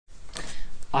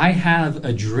I have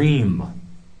a dream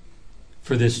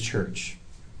for this church.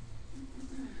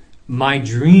 My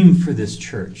dream for this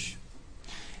church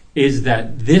is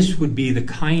that this would be the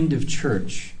kind of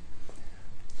church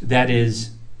that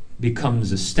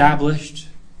becomes established,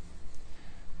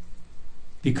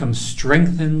 becomes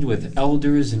strengthened with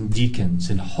elders and deacons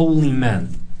and holy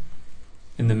men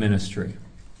in the ministry.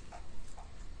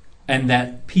 And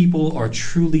that people are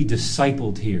truly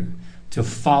discipled here to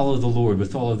follow the Lord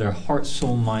with all of their heart,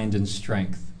 soul, mind, and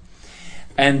strength.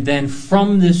 And then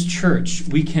from this church,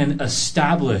 we can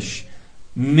establish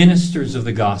ministers of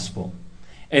the gospel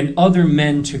and other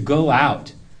men to go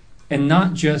out and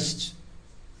not just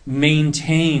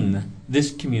maintain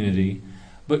this community,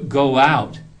 but go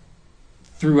out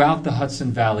throughout the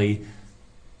Hudson Valley,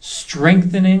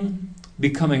 strengthening,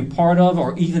 becoming part of,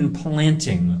 or even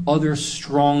planting other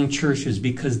strong churches,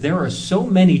 because there are so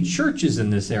many churches in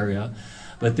this area,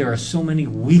 but there are so many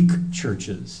weak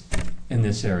churches in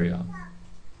this area.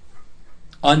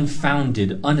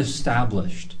 Unfounded,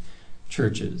 unestablished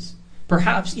churches.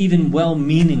 Perhaps even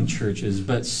well-meaning churches,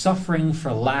 but suffering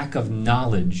for lack of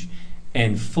knowledge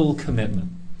and full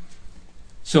commitment.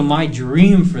 So my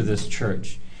dream for this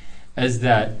church is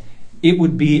that it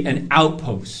would be an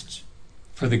outpost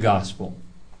for the gospel,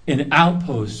 an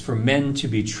outpost for men to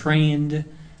be trained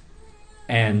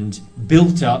and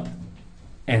built up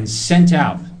and sent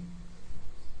out.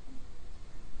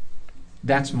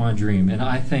 That's my dream, and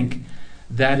I think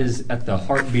that is at the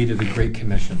heartbeat of the Great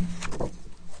Commission.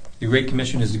 The Great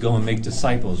Commission is to go and make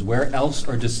disciples. Where else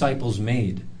are disciples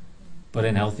made but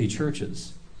in healthy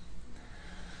churches?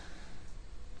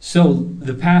 So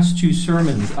the past two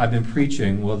sermons I've been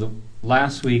preaching, the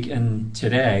last week and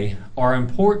today, are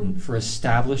important for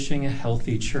establishing a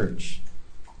healthy church.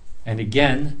 And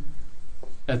again,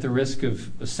 at the risk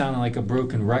of sounding like a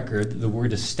broken record, the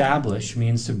word establish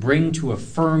means to bring to a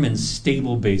firm and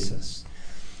stable basis.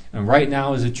 And right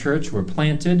now as a church, we're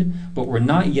planted, but we're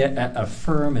not yet at a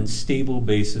firm and stable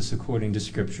basis according to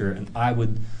Scripture. And I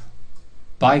would,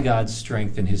 by God's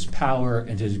strength and His power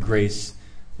and His grace,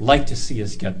 like to see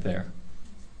us get there.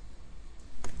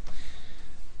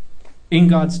 In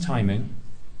God's timing,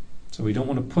 so we don't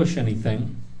want to push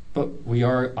anything, but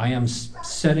I am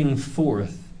setting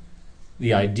forth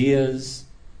the ideas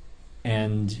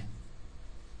and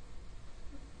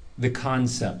the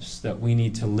concepts that we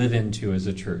need to live into as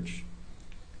a church.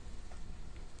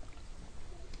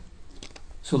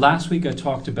 So last week I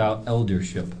talked about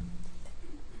eldership.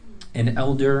 An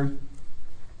elder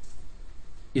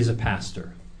is a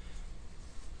pastor.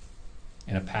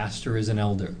 And a pastor is an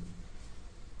elder.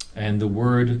 And the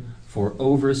word for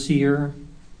overseer,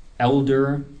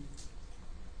 elder,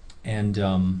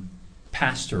 and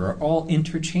pastor are all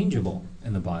interchangeable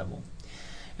in the Bible.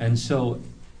 And so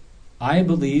I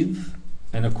believe,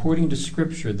 and according to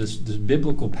Scripture, this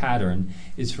biblical pattern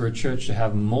is for a church to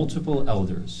have multiple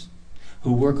elders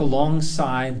who work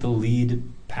alongside the lead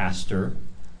pastor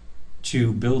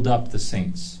to build up the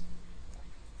saints.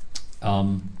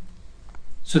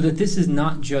 So that this is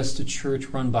not just a church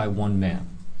run by one man.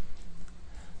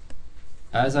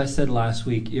 As I said last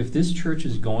week, if this church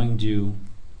is going to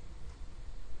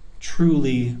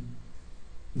truly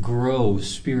grow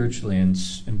spiritually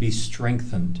and be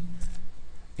strengthened,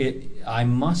 I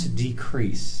must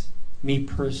decrease. Me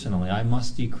personally, I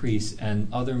must decrease, and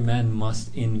other men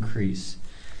must increase.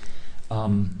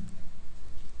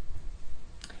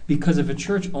 Because if a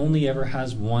church only ever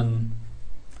has one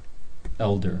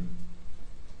elder,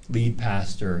 lead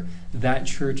pastor, that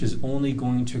church is only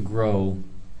going to grow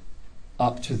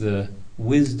up to the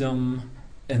wisdom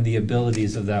and the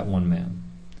abilities of that one man.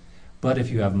 But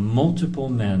if you have multiple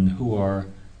men who are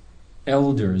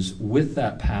elders with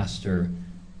that pastor,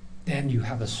 then you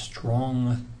have a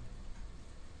strong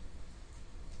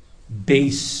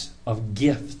base of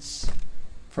gifts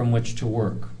from which to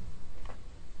work.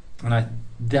 And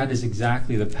that is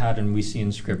exactly the pattern we see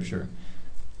in Scripture.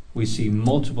 We see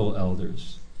multiple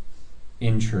elders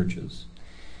in churches.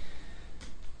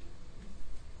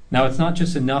 Now, it's not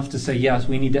just enough to say, yes,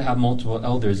 we need to have multiple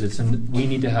elders. We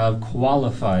need to have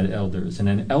qualified elders. And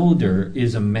an elder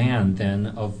is a man, then,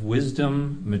 of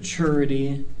wisdom,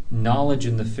 maturity, knowledge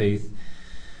in the faith,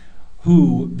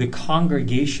 who the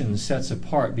congregation sets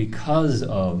apart because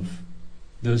of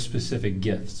those specific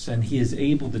gifts. And he is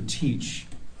able to teach,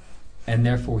 and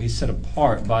therefore he's set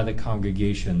apart by the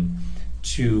congregation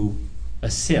to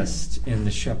assist in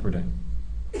the shepherding.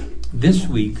 This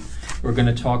week, we're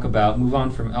going to move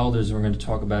on from elders, and we're going to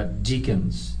talk about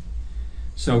deacons.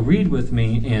 So read with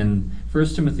me in 1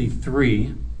 Timothy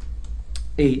 3,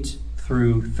 8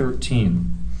 through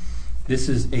 13. This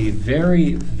is a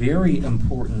very, very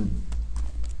important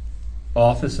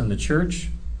office in the church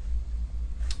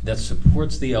that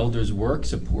supports the elders' work,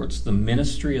 supports the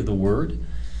ministry of the word.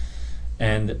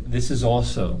 And this is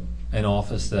also an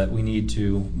office that we need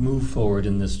to move forward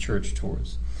in this church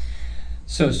towards.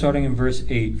 So starting in verse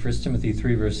 8, 1 Timothy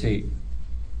 3, verse 8,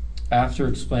 after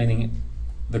explaining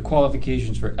the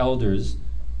qualifications for elders,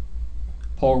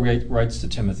 Paul writes to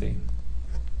Timothy,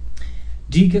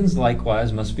 "Deacons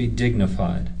likewise must be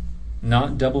dignified,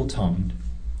 not double-tongued,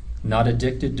 not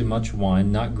addicted to much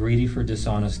wine, not greedy for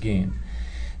dishonest gain.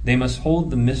 They must hold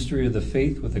the mystery of the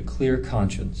faith with a clear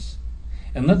conscience.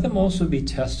 And let them also be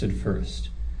tested first.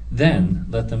 Then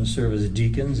let them serve as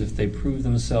deacons if they prove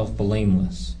themselves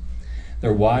blameless.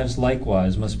 Their wives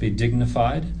likewise must be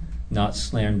dignified, not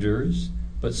slanderers,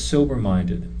 but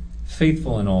sober-minded,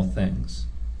 faithful in all things.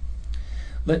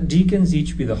 Let deacons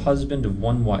each be the husband of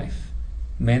one wife,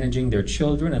 managing their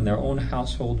children and their own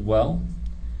household well.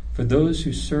 For those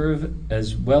who serve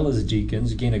as well as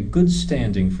deacons gain a good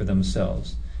standing for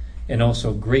themselves, and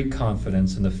also great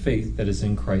confidence in the faith that is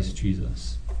in Christ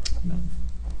Jesus." Amen.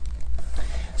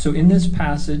 So in this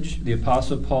passage, the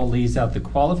Apostle Paul lays out the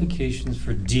qualifications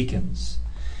for deacons.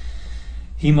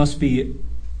 He must be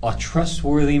a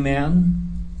trustworthy man.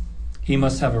 He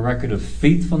must have a record of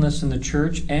faithfulness in the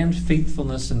church and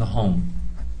faithfulness in the home.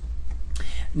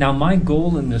 Now, my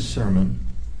goal in this sermon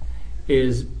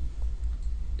is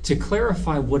to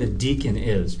clarify what a deacon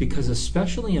is, because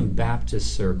especially in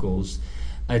Baptist circles,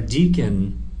 a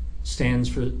deacon stands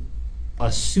for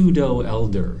a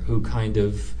pseudo-elder who kind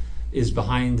of is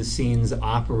behind the scenes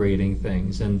operating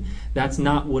things, and that's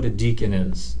not what a deacon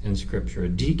is in Scripture. A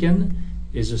deacon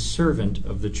is a servant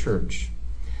of the church.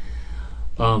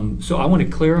 So I want to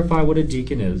clarify what a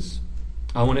deacon is.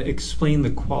 I want to explain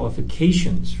the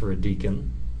qualifications for a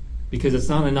deacon, because it's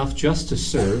not enough just to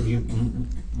serve.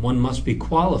 One must be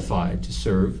qualified to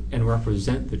serve and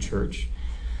represent the church.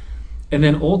 And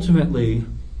then ultimately,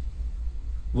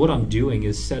 what I'm doing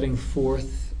is setting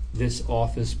forth this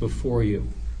office before you.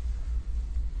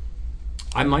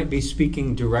 I might be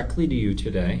speaking directly to you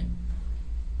today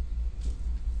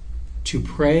to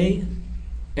pray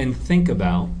and think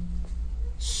about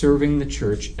serving the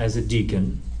church as a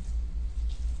deacon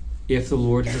if the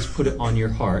Lord has put it on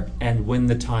your heart and when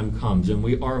the time comes, and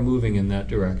we are moving in that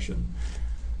direction.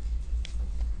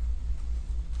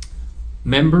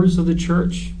 Members of the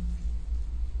church,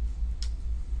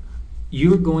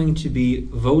 you're going to be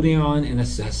voting on and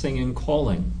assessing and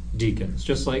calling deacons,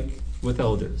 just like with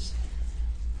elders.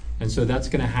 And so that's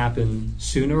going to happen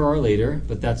sooner or later,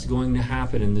 but that's going to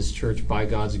happen in this church by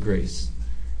God's grace.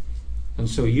 And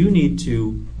so you need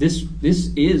to, this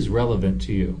is relevant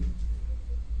to you,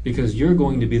 because you're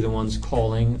going to be the ones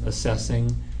calling,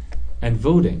 assessing, and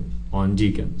voting on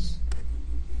deacons.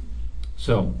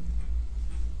 So,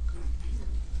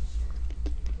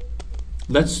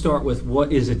 let's start with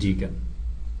what is a deacon?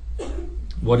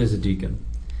 What is a deacon?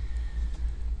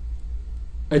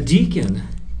 A deacon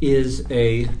is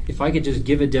if I could just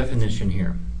give a definition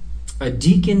here. A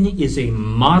deacon is a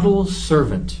model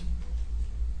servant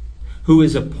who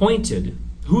is appointed,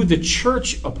 who the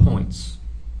church appoints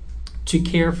to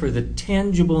care for the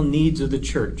tangible needs of the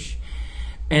church.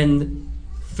 And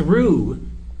through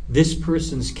this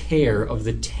person's care of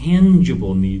the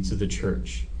tangible needs of the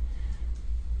church,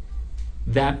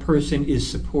 that person is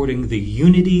supporting the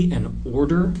unity and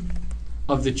order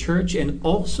of the church, and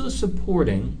also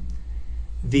supporting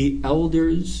the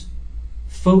elders'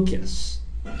 focus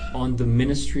on the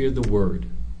ministry of the word.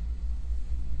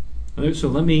 So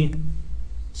let me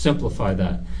simplify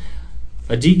that.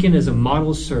 A deacon is a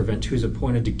model servant who's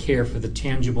appointed to care for the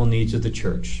tangible needs of the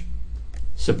church,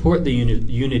 support the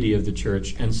unity of the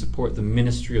church, and support the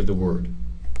ministry of the word.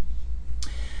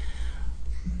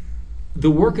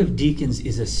 The work of deacons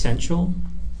is essential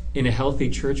in a healthy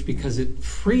church because it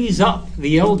frees up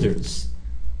the elders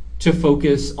to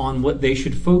focus on what they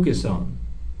should focus on.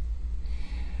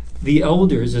 The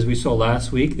elders, as we saw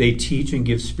last week, they teach and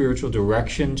give spiritual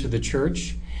direction to the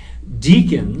church.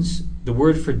 Deacons, the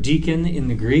word for deacon in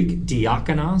the Greek,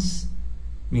 diakonos,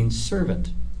 means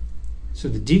servant. So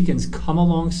the deacons come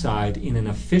alongside in an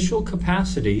official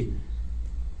capacity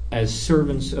as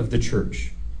servants of the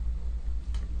church,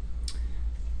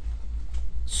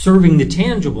 serving the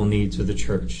tangible needs of the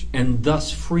church, and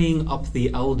thus freeing up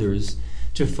the elders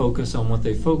to focus on what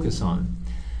they focus on.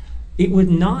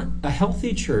 A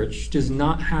healthy church does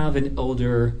not have an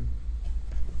elder,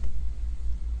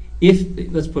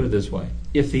 let's put it this way,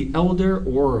 if the elder,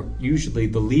 or usually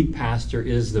the lead pastor,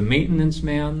 is the maintenance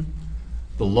man,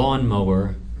 the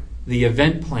lawnmower, the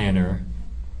event planner,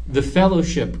 the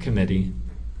fellowship committee,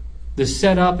 the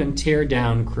set up and tear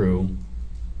down crew,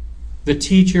 the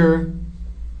teacher,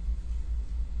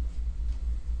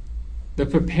 the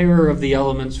preparer of the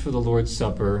elements for the Lord's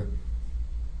Supper.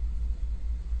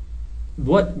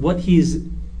 What he's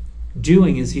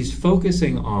doing is he's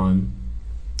focusing on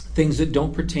things that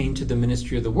don't pertain to the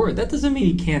ministry of the word. That doesn't mean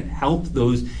he can't help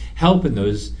in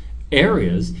those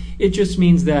areas. It just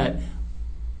means that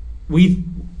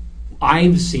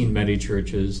I've seen many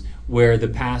churches where the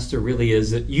pastor really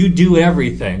is that you do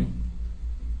everything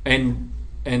and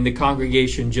the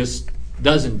congregation just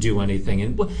doesn't do anything.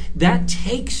 And that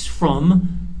takes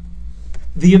from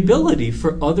the ability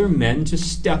for other men to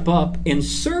step up and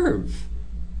serve.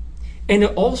 And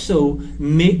it also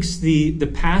makes the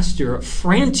pastor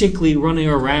frantically running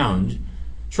around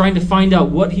trying to find out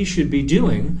what he should be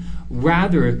doing,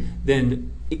 rather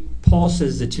than, Paul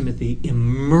says to Timothy,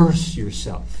 immerse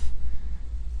yourself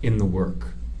in the work.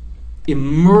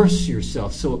 Immerse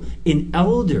yourself. So an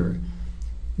elder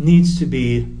needs to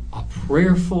be a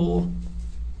prayerful,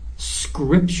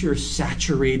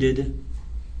 scripture-saturated,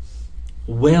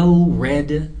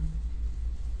 well-read,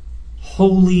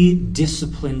 holy,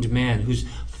 disciplined man whose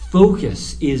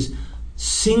focus is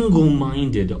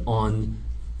single-minded on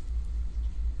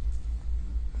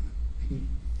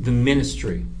the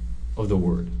ministry of the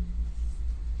word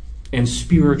and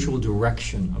spiritual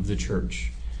direction of the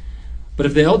church. But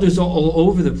if the elder's all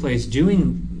over the place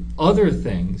doing other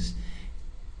things,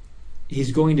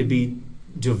 he's going to be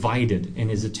divided in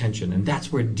his attention. And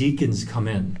that's where deacons come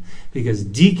in, because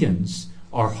deacons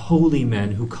are holy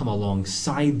men who come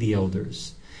alongside the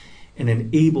elders and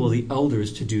enable the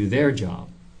elders to do their job.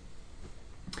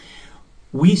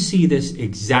 We see this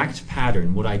exact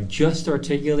pattern, what I just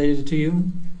articulated to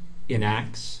you, in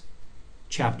Acts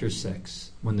chapter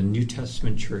 6, when the New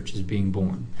Testament church is being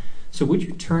born. So would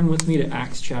you turn with me to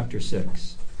Acts chapter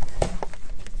 6?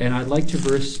 And I'd like to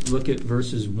look at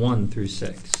verses 1 through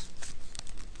 6.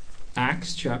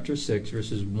 Acts chapter 6,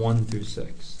 verses 1 through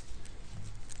 6.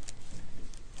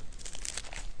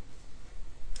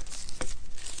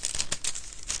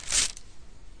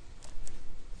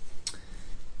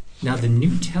 Now, the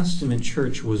New Testament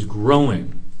church was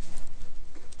growing.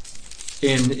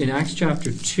 In Acts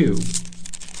chapter 2,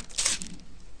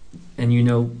 and you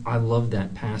know, I love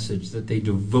that passage, that they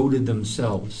devoted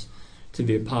themselves to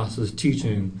the apostles'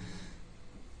 teaching,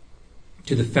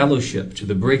 to the fellowship, to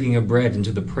the breaking of bread, and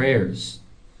to the prayers.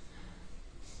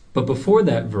 But before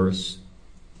that verse,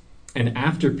 and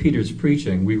after Peter's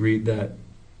preaching, we read that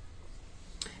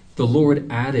the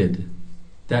Lord added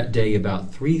that day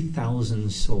about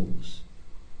 3,000 souls.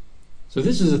 So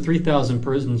this is a 3,000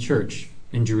 person church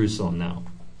in Jerusalem now.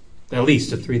 At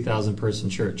least a 3,000 person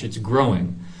church. It's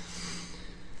growing.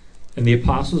 And the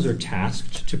apostles are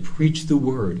tasked to preach the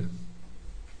word.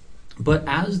 But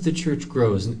as the church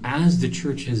grows, and as the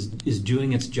church is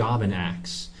doing its job in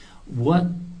Acts, what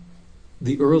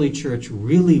the early church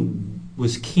really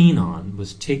was keen on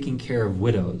was taking care of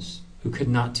widows who could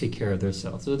not take care of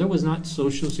themselves. So there was not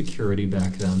Social Security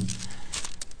back then.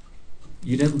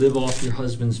 You didn't live off your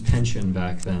husband's pension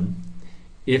back then.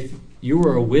 If you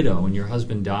were a widow and your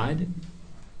husband died,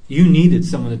 you needed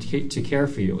someone to care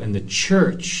for you. And the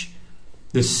church,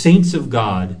 the saints of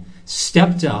God,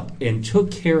 stepped up and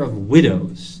took care of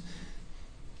widows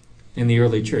in the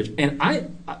early church. And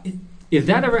if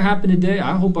that ever happened today,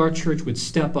 I hope our church would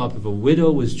step up if a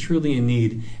widow was truly in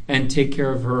need and take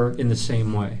care of her in the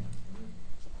same way.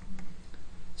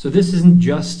 So this isn't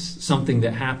just something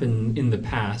that happened in the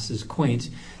past, is quaint.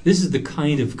 This is the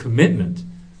kind of commitment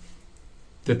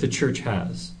that the church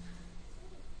has.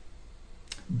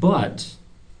 But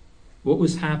what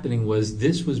was happening was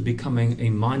this was becoming a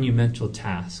monumental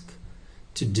task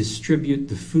to distribute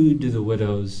the food to the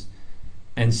widows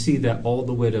and see that all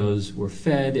the widows were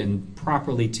fed and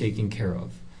properly taken care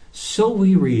of. So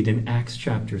we read in Acts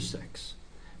chapter 6,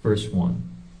 verse 1.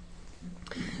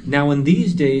 Now in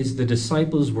these days the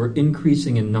disciples were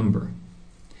increasing in number,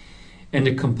 and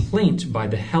a complaint by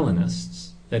the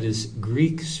Hellenists, that is,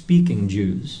 Greek-speaking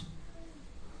Jews,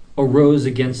 arose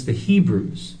against the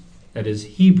Hebrews, that is,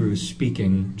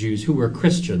 Hebrew-speaking Jews, who were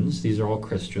Christians. These are all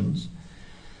Christians,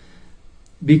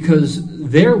 because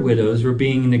their widows were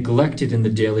being neglected in the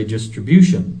daily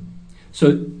distribution.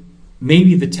 So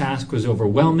maybe the task was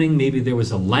overwhelming, maybe there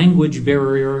was a language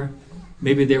barrier,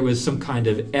 maybe there was some kind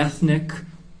of ethnic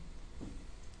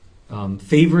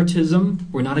favoritism.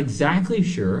 We're not exactly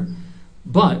sure,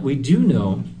 but we do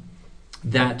know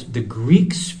that the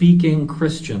Greek-speaking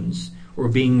Christians were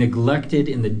being neglected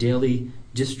in the daily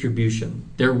distribution.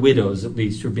 Their widows, at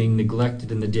least, were being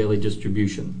neglected in the daily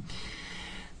distribution.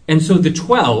 And so the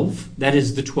 12, that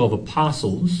is the 12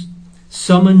 apostles,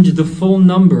 summoned the full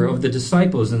number of the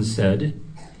disciples and said,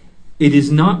 "It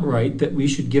is not right that we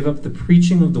should give up the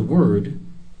preaching of the word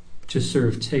to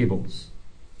serve tables.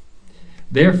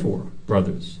 Therefore,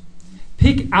 brothers,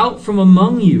 pick out from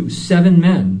among you 7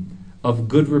 men of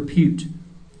good repute,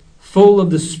 full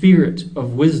of the spirit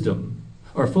of wisdom,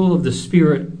 or full of the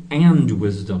spirit and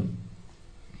wisdom,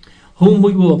 whom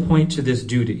we will appoint to this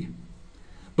duty.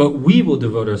 But we will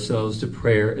devote ourselves to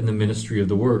prayer and the ministry of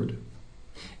the word."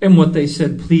 And what they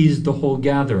said pleased the whole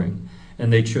gathering.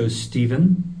 And they chose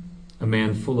Stephen, a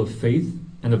man full of faith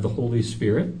and of the Holy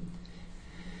Spirit,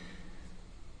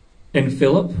 and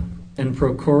Philip, and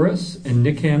Prochorus, and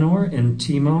Nicanor, and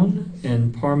Timon,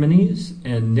 and Parmenes,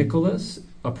 and Nicholas,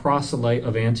 a proselyte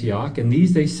of Antioch. And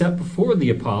these they set before the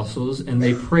apostles, and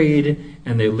they prayed,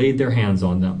 and they laid their hands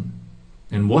on them.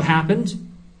 And what happened?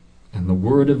 And the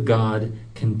word of God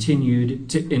continued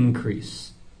to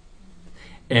increase.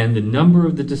 And the number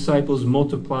of the disciples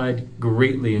multiplied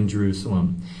greatly in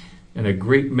Jerusalem. And a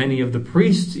great many of the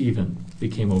priests even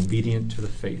became obedient to the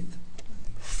faith.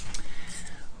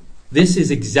 This is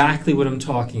exactly what I'm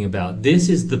talking about. This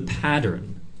is the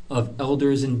pattern of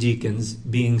elders and deacons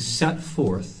being set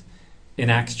forth in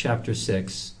Acts chapter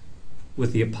 6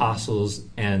 with the apostles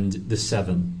and the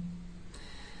 7.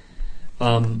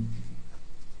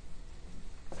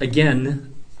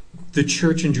 Again, the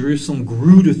church in Jerusalem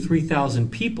grew to 3,000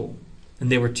 people,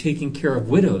 and they were taking care of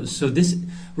widows. So this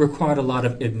required a lot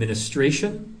of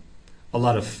administration, a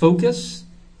lot of focus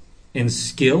and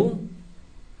skill,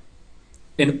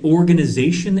 and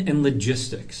organization and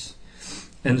logistics.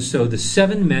 And so the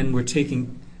 7 men were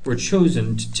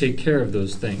chosen to take care of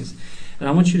those things. And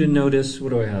I want you to notice, what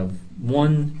do I have?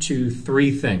 1, 2,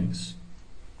 3 things.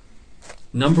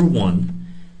 Number 1,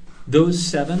 those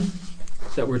 7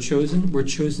 that were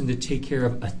chosen to take care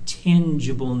of a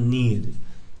tangible need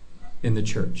in the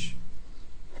church.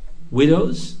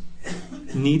 Widows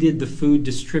needed the food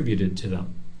distributed to them.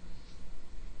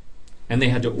 And they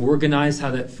had to organize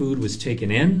how that food was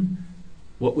taken in,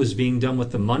 what was being done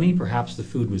with the money. Perhaps the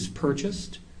food was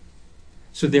purchased.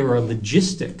 So there are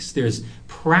logistics. There's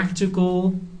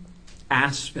practical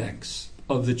aspects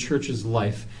of the church's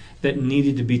life that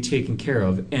needed to be taken care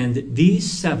of. And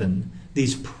these 7,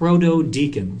 these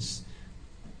proto-deacons,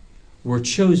 were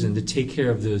chosen to take care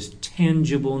of those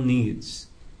tangible needs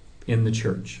in the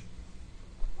church.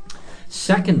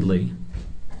 Secondly,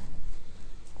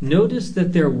 notice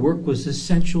that their work was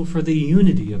essential for the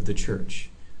unity of the church.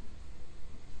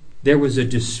 There was a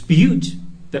dispute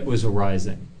that was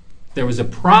arising. There was a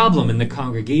problem in the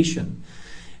congregation.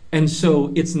 And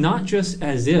so it's not just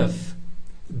as if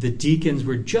the deacons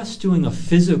were just doing a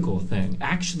physical thing.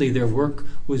 Actually, their work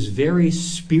was very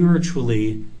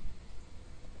spiritually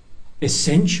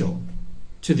essential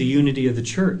to the unity of the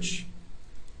church.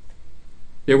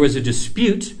 There was a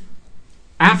dispute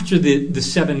after the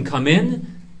 7 come in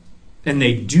and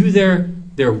they do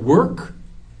their work.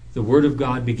 The word of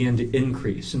God began to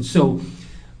increase. And so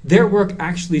their work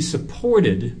actually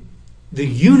supported the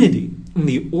unity and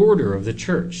the order of the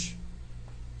church.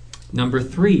 Number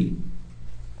 3,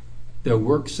 their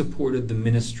work supported the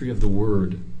ministry of the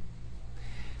word.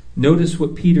 Notice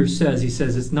what Peter says. He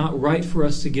says, it's not right for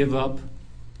us to give up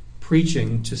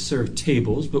preaching to serve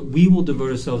tables, but we will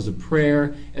devote ourselves to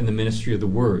prayer and the ministry of the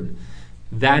word.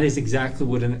 That is exactly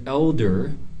what an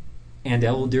elder and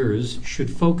elders should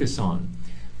focus on.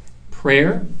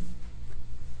 Prayer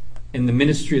and the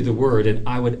ministry of the word. And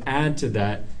I would add to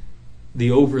that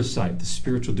the oversight, the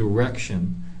spiritual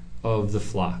direction of the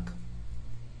flock.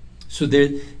 So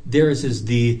theirs is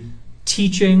the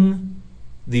teaching,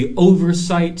 the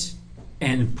oversight,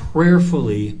 and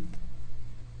prayerfully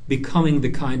becoming the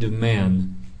kind of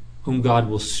man whom God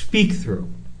will speak through.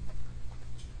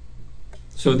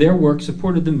 So their work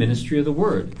supported the ministry of the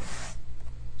word.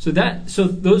 So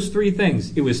those 3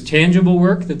 things. It was tangible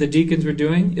work that the deacons were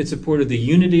doing. It supported the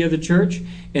unity of the church,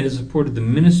 and it supported the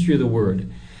ministry of the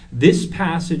word. This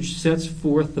passage sets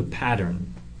forth the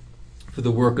pattern for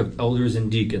the work of elders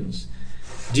and deacons.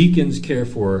 Deacons care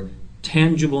for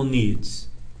tangible needs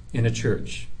in a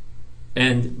church.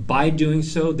 And by doing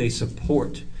so, they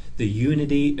support the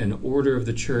unity and order of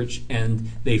the church, and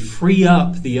they free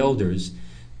up the elders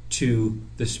to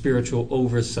the spiritual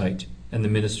oversight and the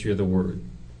ministry of the word.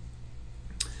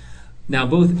 Now,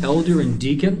 both elder and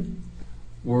deacon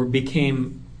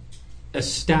became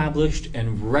established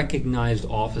and recognized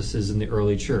offices in the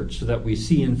early church, so that we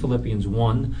see in Philippians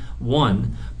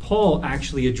 1:1, Paul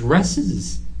actually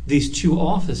addresses these 2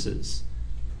 offices.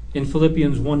 In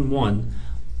Philippians 1:1,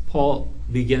 Paul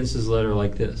begins his letter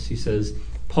like this. He says,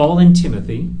 Paul and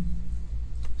Timothy,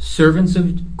 servants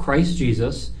of Christ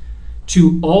Jesus,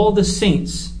 to all the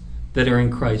saints that are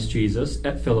in Christ Jesus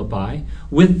at Philippi,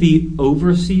 with the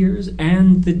overseers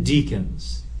and the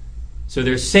deacons. So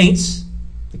they're saints,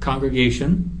 the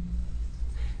congregation.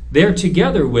 They're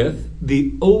together with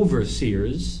the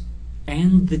overseers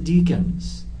and the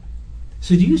deacons.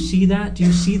 So do you see that? Do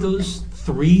you see those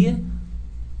three?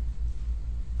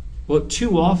 Well,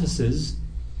 two offices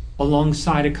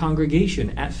alongside a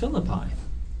congregation at Philippi.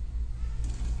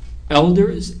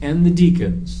 Elders and the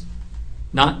deacons.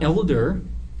 Not elder,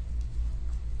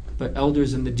 but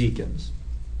elders and the deacons.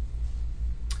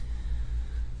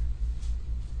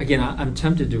 Again, I'm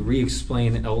tempted to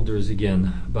re-explain elders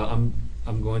again, but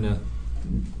I'm going to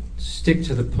stick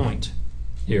to the point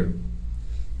here.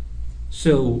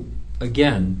 So,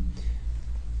 again,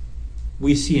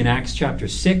 we see in Acts chapter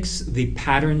 6 the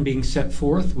pattern being set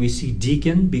forth. We see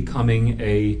deacon becoming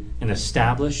an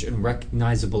established and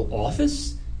recognizable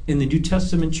office in the New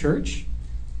Testament church.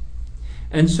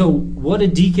 And so what a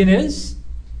deacon is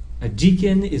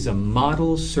a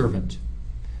model servant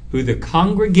who the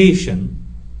congregation,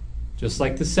 just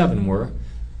like the seven were,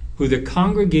 who the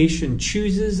congregation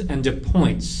chooses and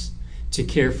appoints to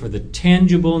care for the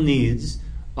tangible needs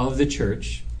of the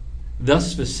church,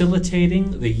 thus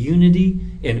facilitating the unity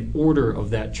and order of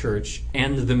that church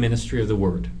and the ministry of the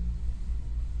word.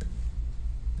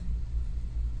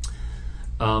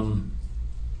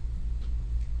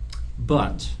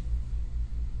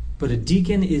 But a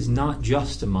deacon is not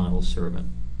just a model servant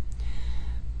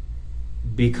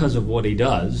because of what he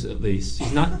does, at least.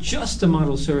 He's not just a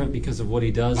model servant because of what he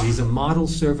does. He's a model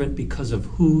servant because of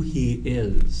who he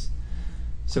is.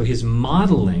 So his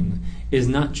modeling is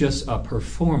not just a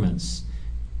performance.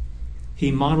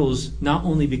 He models not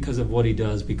only because of what he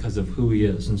does, because of who he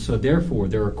is. And so therefore,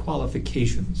 there are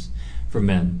qualifications for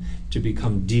men to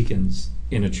become deacons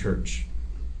in a church.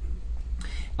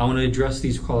 I want to address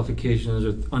these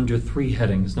qualifications under three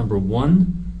headings. Number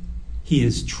one, he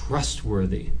is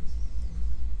trustworthy.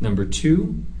 Number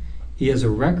two, he has a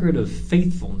record of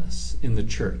faithfulness in the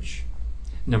church.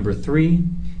 Number three,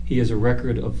 he has a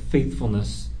record of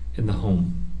faithfulness in the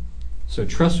home. So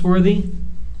trustworthy,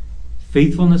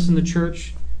 faithfulness in the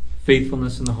church,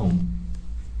 faithfulness in the home.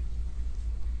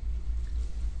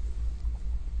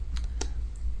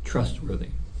 Trustworthy.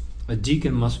 A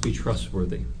deacon must be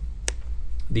trustworthy.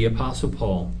 The Apostle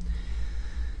Paul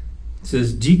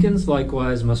says, deacons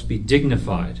likewise must be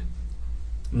dignified,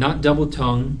 not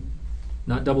double-tongued,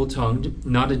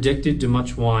 not addicted to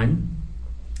much wine,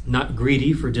 not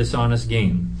greedy for dishonest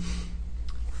gain.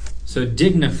 So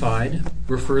dignified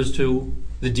refers to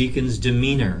the deacon's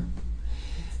demeanor.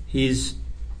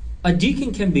 A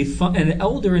deacon can be fun, an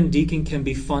elder and deacon can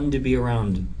be fun to be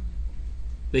around.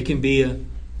 They can be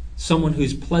someone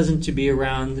who's pleasant to be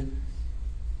around.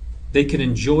 They can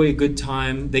enjoy a good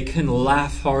time. They can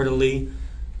laugh heartily.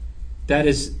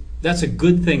 That's a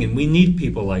good thing, and we need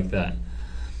people like that.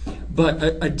 But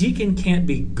a deacon can't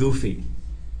be goofy.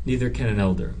 Neither can an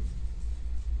elder.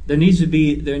 There needs to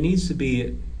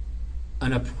be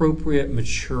an appropriate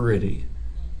maturity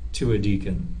to a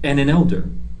deacon and an elder.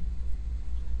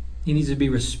 He needs to be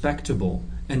respectable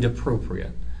and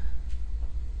appropriate.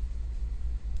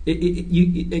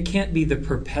 It can't be the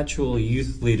perpetual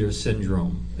youth leader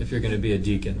syndrome if you're going to be a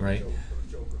deacon, right?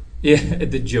 Yeah,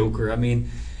 the joker. I mean,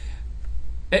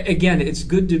 again, it's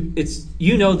good to,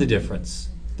 you know the difference.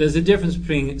 There's a difference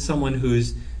between someone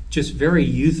who's just very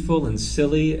youthful and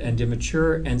silly and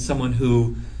immature and someone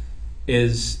who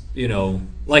is,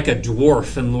 like a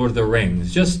dwarf in Lord of the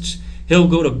Rings. Just, he'll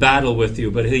go to battle with you,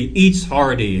 but he eats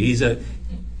hearty. He's a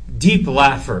deep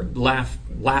laugher,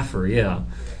 yeah.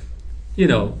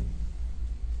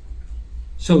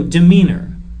 So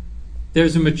demeanor.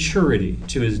 There's a maturity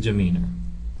to his demeanor.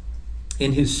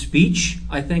 In his speech,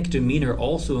 I think demeanor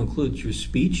also includes your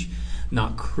speech,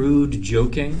 not crude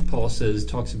joking. Paul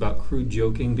talks about crude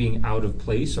joking being out of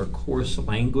place, or coarse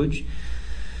language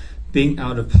being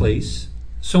out of place.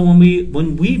 So when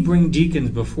we bring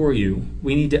deacons before you,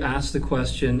 we need to ask the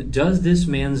question, does this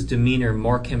man's demeanor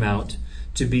mark him out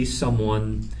to be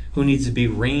someone who needs to be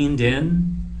reined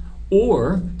in?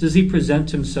 Or does he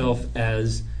present himself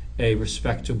as a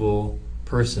respectable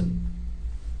person?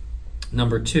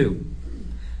 Number two,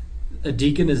 a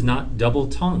deacon is not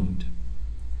double-tongued.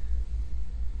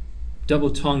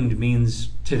 Double-tongued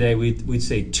means today we'd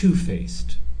say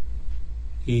two-faced.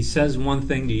 He says one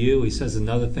thing to you, he says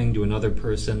another thing to another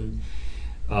person.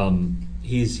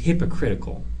 He's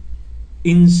hypocritical,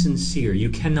 insincere. You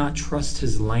cannot trust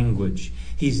his language.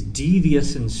 He's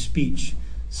devious in speech,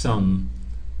 some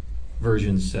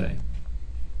versions say.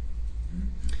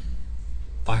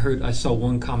 I saw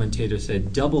one commentator say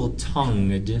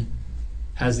double-tongued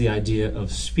has the idea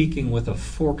of speaking with a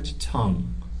forked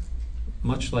tongue,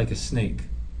 much like a snake,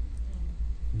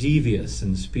 devious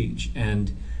in speech,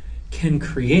 and can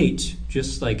create,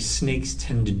 just like snakes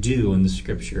tend to do in the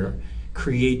scripture,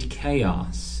 create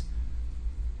chaos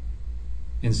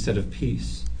instead of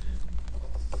peace.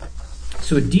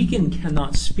 So a deacon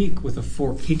cannot speak with a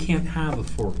fork. He can't have a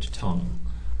forked tongue.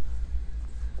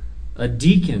 A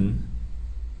deacon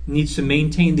needs to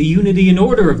maintain the unity and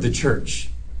order of the church.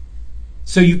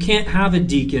 So you can't have a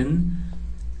deacon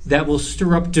that will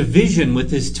stir up division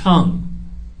with his tongue.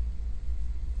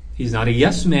 He's not a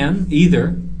yes man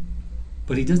either,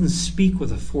 but he doesn't speak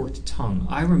with a forked tongue.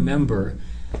 I remember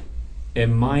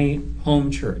in my home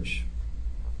church,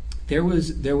 there was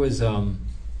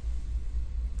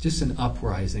just an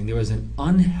uprising. There was an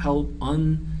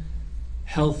unhealthy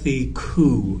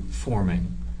coup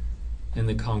forming in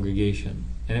the congregation,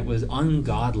 and it was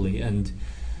ungodly, and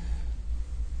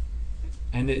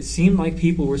it seemed like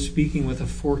people were speaking with a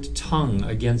forked tongue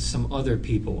against some other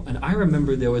people. And I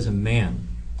remember there was a man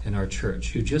in our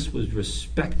church who just was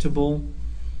respectable.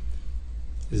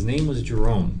 His name was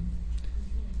Jerome,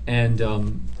 and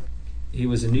he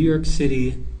was a New York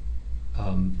City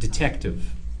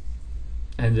detective,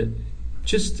 and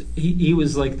he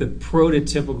was like the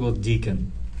prototypical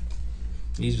deacon.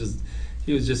 He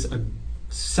was just a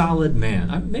solid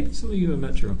man. Maybe some of you have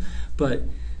met Jerome, but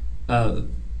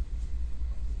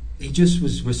he just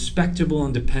was respectable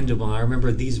and dependable. And I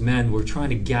remember these men were trying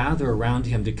to gather around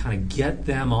him to kind of get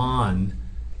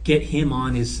him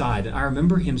on his side. And I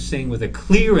remember him saying with a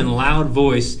clear and loud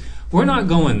voice, "We're not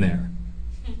going there.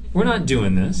 We're not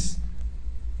doing this.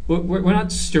 We're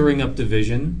not stirring up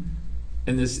division."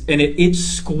 And it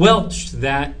squelched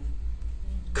that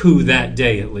coup that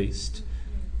day, at least.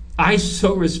 I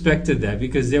so respected that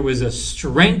because there was a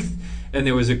strength and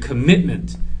there was a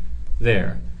commitment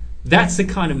there. That's the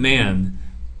kind of man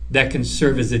that can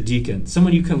serve as a deacon.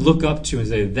 Someone you can look up to and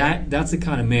say, that's the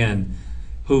kind of man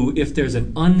who, if there's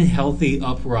an unhealthy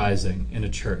uprising in a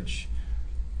church,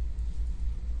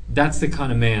 that's the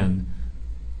kind of man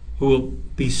who will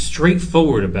be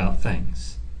straightforward about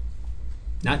things,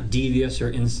 not devious or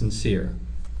insincere.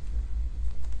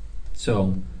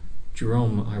 So,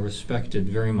 Jerome, I respected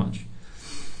very much.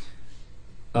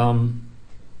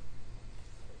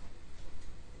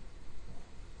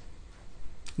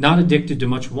 Not addicted to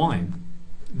much wine.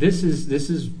 This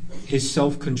is his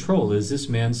self-control. Is this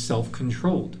man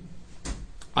self-controlled?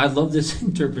 I love this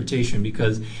interpretation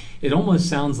because it almost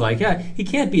sounds like, he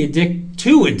can't be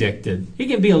too addicted. He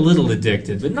can be a little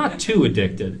addicted, but not too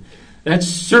addicted. That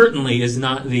certainly is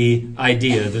not the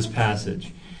idea of this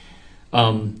passage.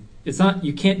 It's not,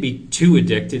 you can't be too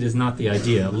addicted is not the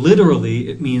idea. Literally,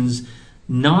 it means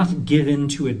not given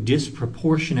to a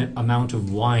disproportionate amount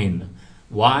of wine.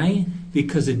 Why?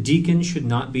 Because a deacon should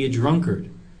not be a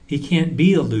drunkard. He can't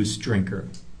be a loose drinker.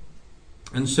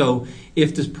 And so,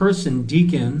 if this person,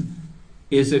 deacon,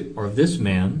 or this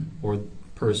man or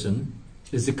person,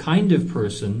 is the kind of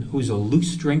person who's a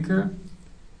loose drinker,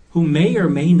 who may or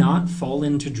may not fall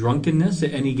into drunkenness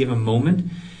at any given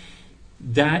moment,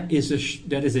 that is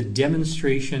a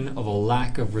demonstration of a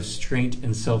lack of restraint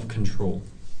and self-control.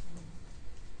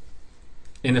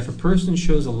 And if a person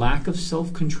shows a lack of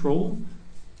self-control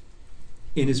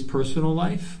in his personal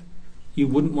life, you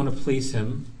wouldn't want to place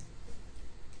him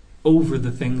over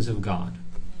the things of God.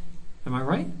 Am I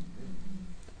right?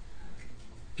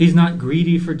 He's not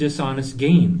greedy for dishonest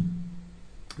gain.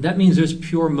 That means there's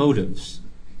pure motives.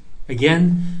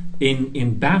 Again,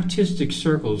 in Baptistic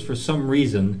circles, for some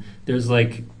reason, there's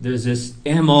this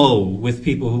MO with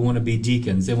people who want to be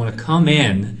deacons. They want to come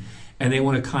in and they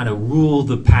want to kind of rule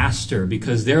the pastor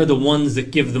because they're the ones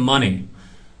that give the money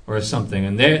or something,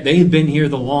 and they've been here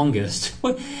the longest.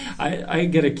 I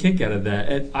get a kick out of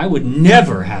that. I would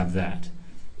never have that.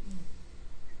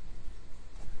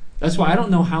 That's why I don't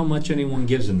know how much anyone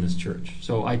gives in this church.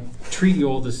 So I treat you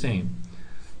all the same.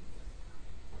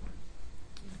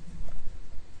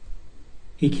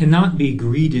 He cannot be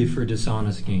greedy for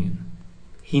dishonest gain.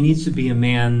 He needs to be a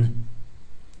man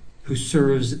who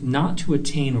serves not to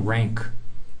attain rank,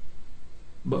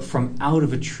 but from out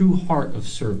of a true heart of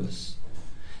service.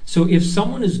 So if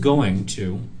someone is going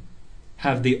to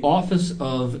have an office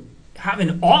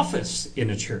in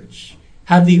a church,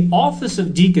 have the office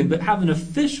of deacon, but have an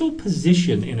official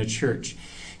position in a church,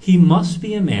 he must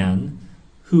be a man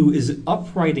who is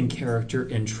upright in character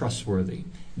and trustworthy,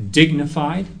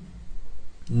 dignified,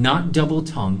 not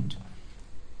double-tongued,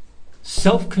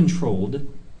 self-controlled,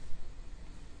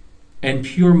 and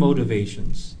pure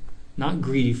motivations, not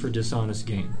greedy for dishonest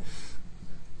gain.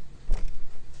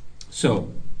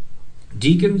 So,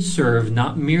 deacons serve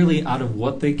not merely out of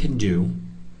what they can do,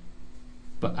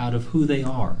 but out of who they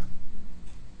are.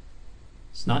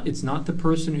 It's not the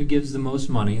person who gives the most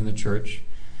money in the church,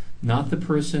 not the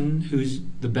person who's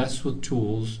the best with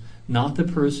tools, not the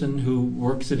person who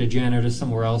works at a janitor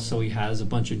somewhere else so he has a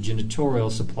bunch of janitorial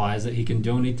supplies that he can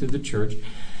donate to the church.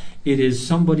 It is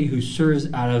somebody who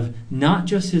serves out of not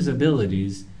just his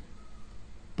abilities,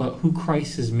 but who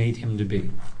Christ has made him to be.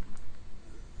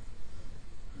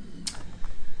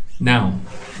 Now,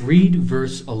 read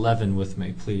verse 11 with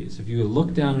me, please. If you would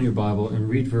look down in your Bible and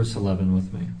read verse 11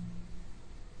 with me.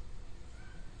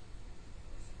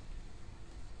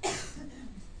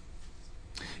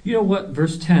 You know what?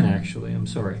 Verse 10, actually. I'm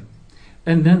sorry.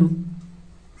 And then,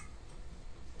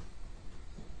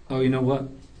 you know what?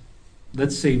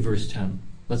 Let's say verse 10.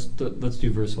 Let's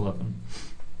do verse 11.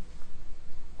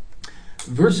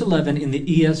 Verse 11 in the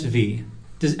ESV.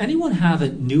 Does anyone have a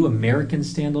New American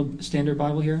Standard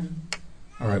Bible here?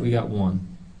 All right, we got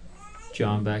one.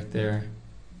 John back there.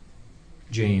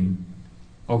 Jane.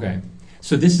 Okay.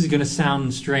 So this is going to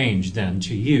sound strange then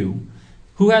to you.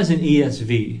 Who has an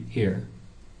ESV here?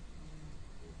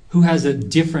 Who has a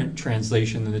different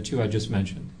translation than the two I just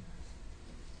mentioned?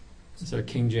 Is our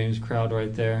King James crowd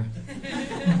right there?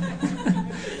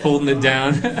 Holding it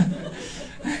down.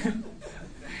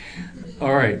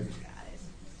 All right.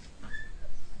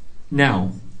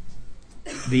 Now,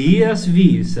 the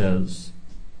ESV says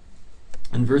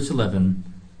in verse 11,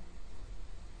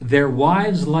 their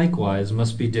wives likewise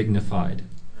must be dignified,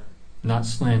 not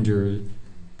slanderers,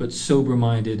 but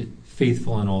sober-minded,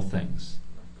 faithful in all things.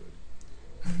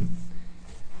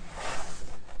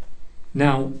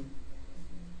 Now,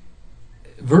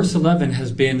 verse 11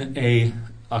 has been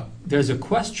there's a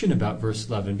question about verse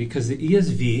 11 because the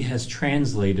ESV has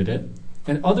translated it,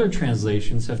 and other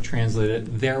translations have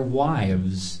translated their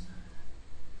wives.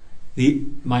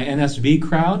 My NSB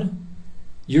crowd,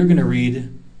 you're going to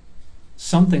read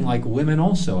something like women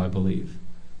also, I believe,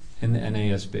 in the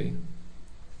NASB.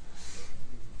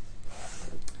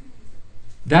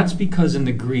 That's because in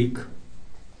the Greek,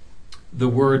 the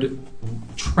word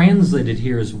translated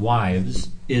here as wives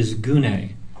is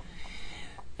gune.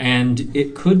 And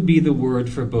it could be the word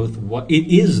for both, it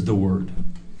is the word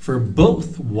for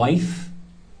both wife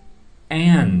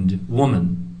and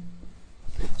woman.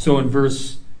 So in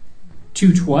verse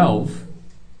 2:12,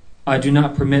 I do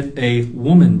not permit a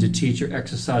woman to teach or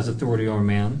exercise authority over a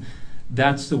man.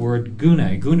 That's the word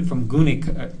gune, from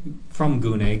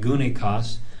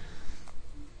gunekos.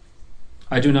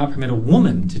 I do not permit a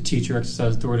woman to teach or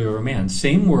exercise authority over a man.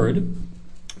 Same word,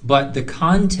 but the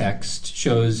context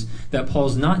shows that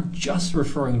Paul's not just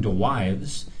referring to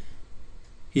wives,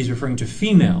 he's referring to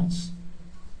females.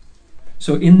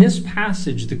 So in this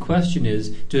passage, the question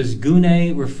is, does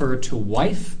gune refer to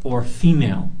wife or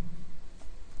female?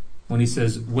 When he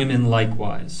says women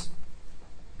likewise.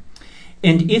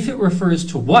 And if it refers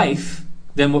to wife,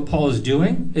 then what Paul is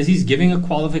doing is he's giving a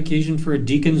qualification for a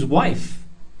deacon's wife.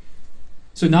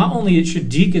 So not only should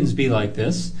deacons be like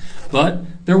this,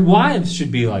 but their wives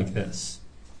should be like this.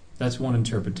 That's one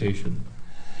interpretation.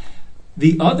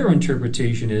 The other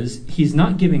interpretation is he's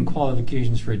not giving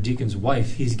qualifications for a deacon's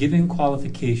wife. He's giving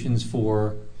qualifications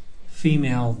for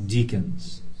female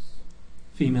deacons.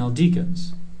 Female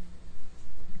deacons.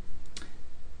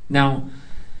 Now,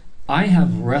 I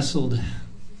have wrestled.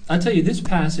 I tell you, this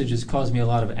passage has caused me a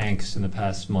lot of angst in the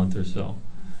past month or so.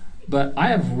 But I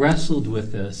have wrestled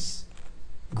with this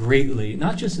greatly,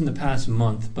 not just in the past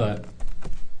month, but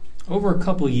over a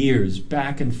couple years,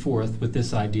 back and forth with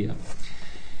this idea.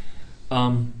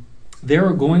 There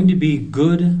are going to be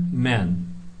good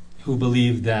men who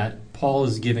believe that Paul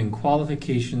is giving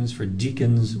qualifications for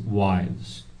deacons'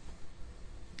 wives.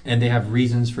 And they have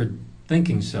reasons for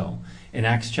thinking so. In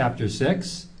Acts chapter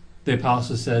 6, the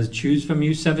apostle says, choose from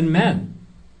you 7 men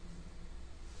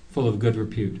full of good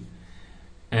repute.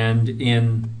 And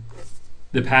in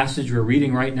the passage we're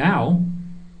reading right now,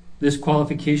 this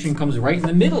qualification comes right in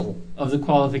the middle of the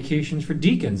qualifications for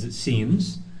deacons, it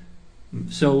seems.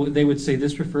 So they would say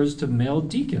this refers to male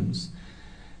deacons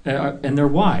and their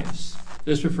wives.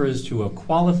 This refers to a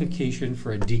qualification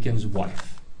for a deacon's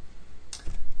wife.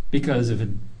 Because if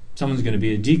someone's going to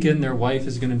be a deacon, their wife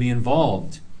is going to be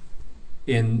involved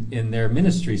in their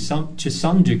ministry to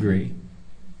some degree,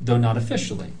 though not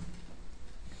officially.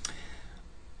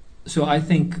 So I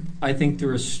think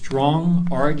there are strong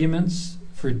arguments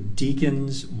for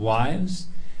deacons' wives.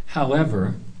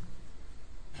 However,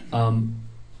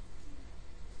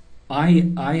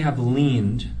 I have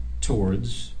leaned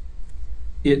towards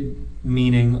it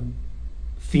meaning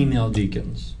female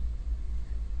deacons.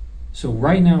 So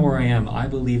right now where I am, I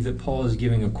believe that Paul is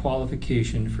giving a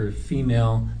qualification for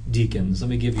female deacons. Let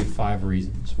me give you 5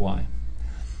 reasons why.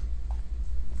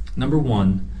 Number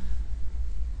 1,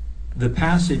 the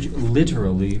passage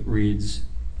literally reads,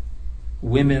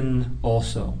 women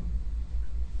also.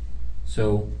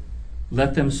 So,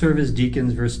 let them serve as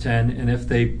deacons, verse 10, and if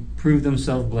they prove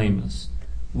themselves blameless,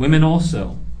 women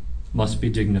also must be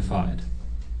dignified.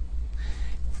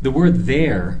 The word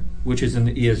there, which is in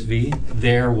the ESV,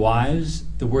 their wives,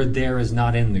 the word there is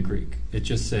not in the Greek. It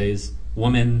just says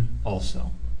women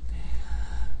also.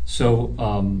 So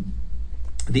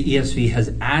the ESV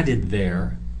has added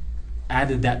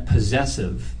that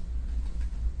possessive,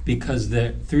 because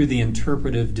through the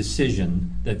interpretive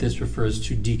decision that this refers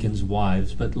to deacons'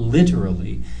 wives, but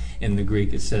literally in the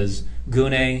Greek it says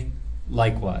gune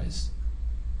likewise,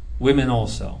 women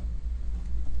also.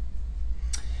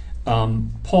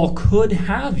 Paul could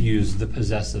have used the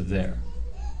possessive there.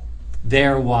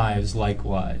 Their wives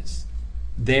likewise.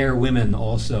 Their women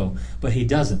also. But he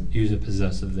doesn't use a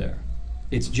possessive there.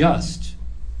 It's just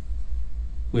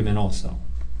women also.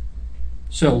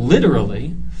 So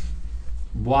literally,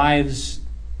 wives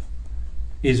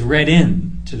is read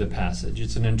in to the passage.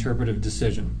 It's an interpretive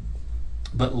decision.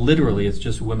 But literally, it's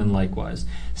just women likewise.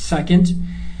 Second,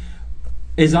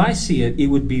 as I see it, it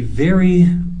would be very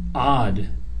odd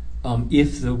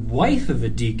if the wife of a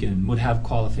deacon would have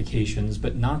qualifications,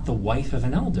 but not the wife of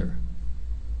an elder.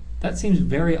 That seems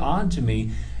very odd to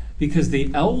me, because the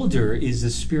elder is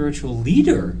the spiritual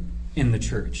leader in the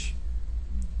church.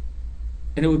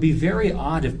 And it would be very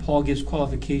odd if Paul gives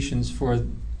qualifications for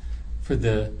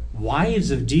the wives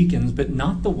of deacons, but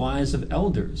not the wives of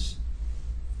elders.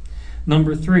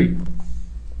 Number 3,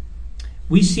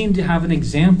 we seem to have an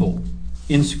example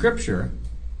in Scripture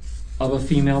of a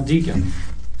female deacon.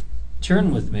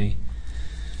 Turn with me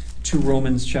to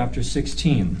Romans chapter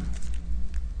 16.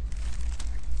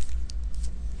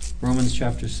 Romans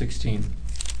chapter 16.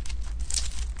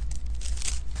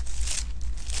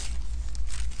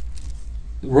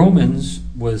 Romans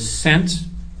was sent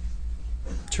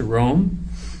to Rome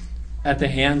at the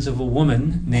hands of a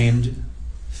woman named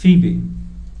Phoebe.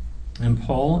 And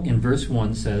Paul, in verse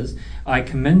 1, says, I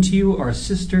commend to you our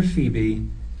sister Phoebe,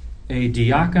 a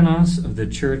diakonos of the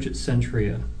church at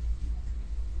Cenchrea.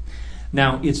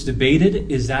 Now, it's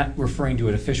debated, is that referring to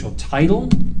an official title,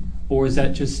 or is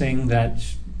that just saying that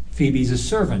Phoebe's a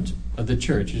servant of the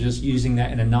church, just using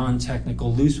that in a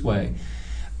non-technical, loose way?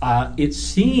 It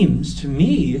seems to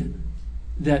me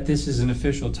that this is an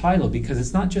official title, because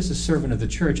it's not just a servant of the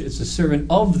church, it's a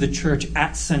servant of the church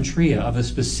at Cenchrea, of a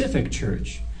specific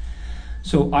church.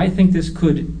 So I think this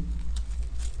could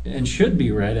and should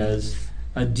be read as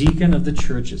a deacon of the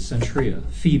church at Cenchrea.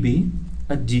 Phoebe,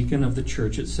 a deacon of the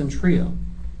church at Cenchrea.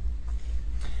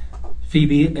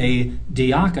 Phoebe, a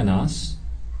diakonos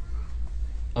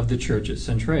of the church at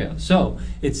Cenchrea. So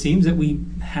it seems that we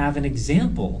have an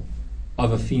example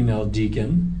of a female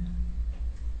deacon.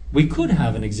 We could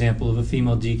have an example of a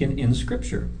female deacon in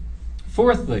Scripture.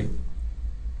 Fourthly,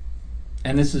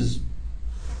 and this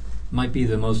might be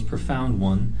the most profound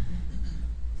one,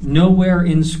 nowhere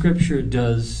in Scripture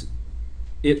does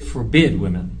it forbid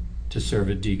women to serve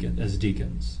as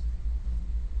deacons.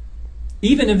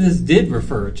 Even if this did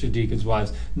refer to deacons'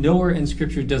 wives, nowhere in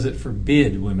Scripture does it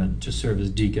forbid women to serve as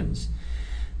deacons.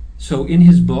 So in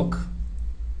his book,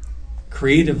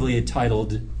 creatively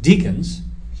titled Deacons,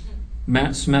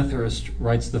 Matt Smethurst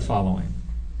writes the following.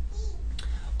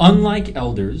 Unlike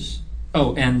elders,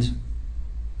 so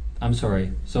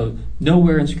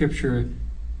nowhere in Scripture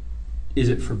is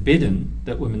it forbidden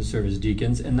that women serve as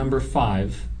deacons. And number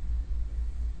 5,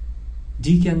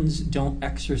 deacons don't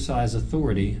exercise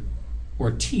authority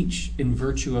or teach in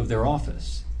virtue of their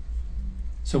office.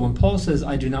 So when Paul says,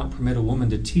 I do not permit a woman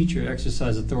to teach or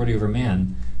exercise authority over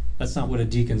man, that's not what a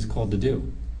deacon's called to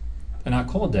do. They're not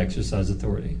called to exercise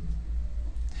authority.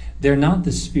 They're not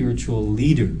the spiritual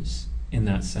leaders in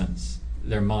that sense.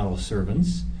 They're model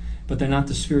servants, but they're not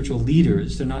the spiritual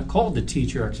leaders. They're not called to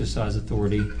teach or exercise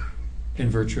authority in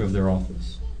virtue of their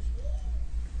office.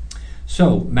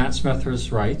 So, Matt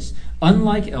Smethurst writes,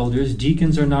 unlike elders,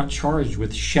 deacons are not charged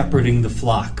with shepherding the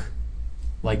flock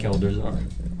like elders are.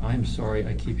 I'm sorry,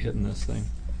 I keep hitting this thing.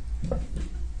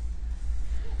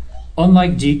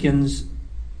 Unlike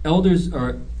elders,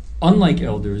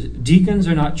 deacons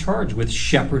are not charged with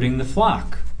shepherding the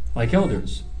flock like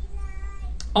elders.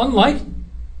 Unlike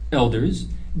elders,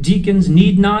 deacons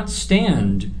need not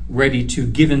stand ready to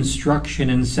give instruction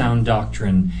in sound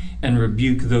doctrine and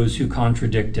rebuke those who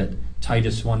contradict it,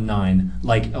 Titus 1:9,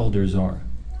 like elders are.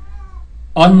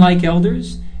 Unlike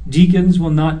elders, Deacons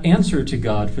will not answer to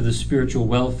God for the spiritual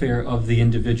welfare of the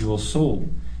individual soul,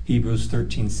 Hebrews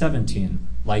 13:17,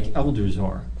 like elders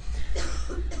are.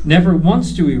 Never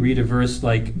once do we read a verse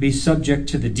like, be subject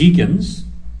to the deacons,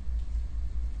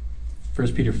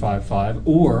 1 Peter 5:5,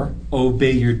 or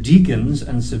obey your deacons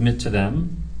and submit to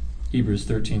them, Hebrews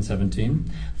 13:17.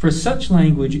 For such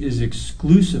language is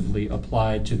exclusively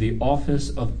applied to the office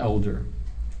of elder.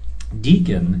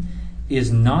 Deacon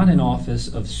is not an office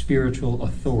of spiritual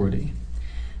authority,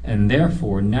 and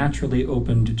therefore naturally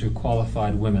opened to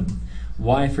qualified women.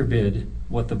 Why forbid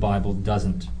what the Bible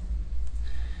doesn't?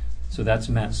 So that's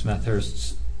Matt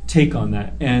Smethurst's take on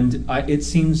that. And it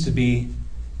seems to be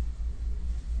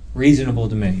reasonable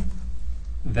to me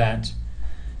that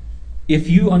if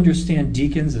you understand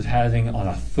deacons as having an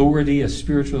authority, a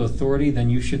spiritual authority, then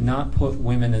you should not put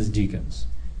women as deacons.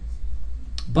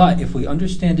 But if we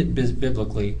understand it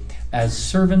biblically as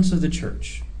servants of the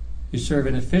church, who serve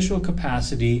an official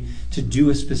capacity to do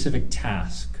a specific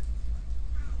task,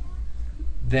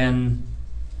 then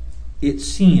it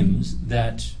seems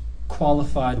that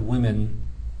qualified women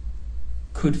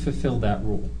could fulfill that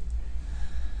role.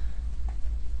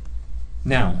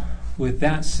 Now, with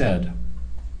that said,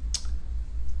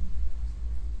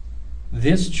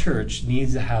 this church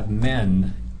needs to have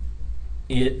men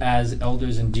as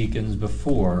elders and deacons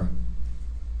before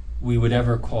we would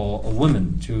ever call a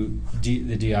woman to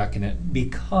the diaconate,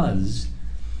 because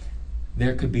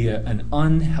there could be an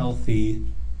unhealthy,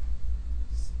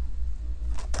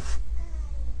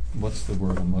 what's the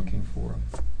word I'm looking for?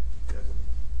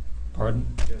 Pardon?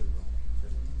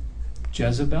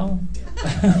 Jezebel?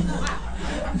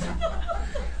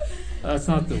 That's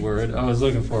not the word I was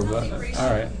looking for, but all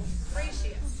right.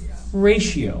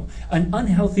 Ratio. An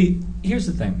unhealthy, here's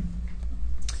the thing.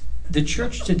 The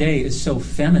church today is so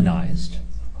feminized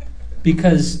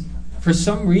because for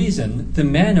some reason the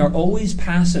men are always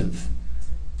passive.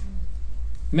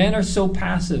 Men are so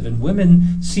passive, and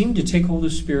women seem to take hold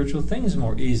of spiritual things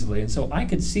more easily. And so I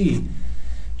could see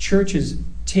churches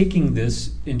taking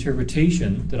this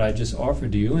interpretation that I just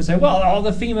offered to you and say, well, all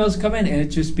the females come in, and it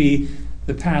just be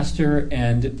the pastor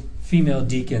and female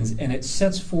deacons, and it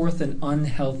sets forth an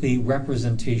unhealthy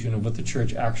representation of what the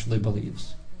church actually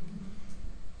believes.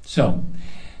 So,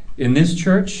 in this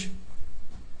church,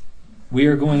 we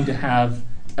are going to have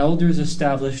elders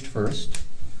established first,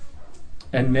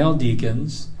 and male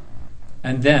deacons,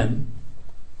 and then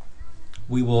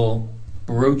we will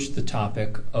broach the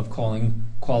topic of calling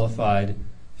qualified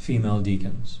female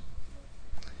deacons.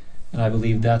 And I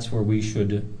believe that's where we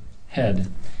should head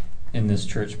in this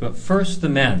church. But first, the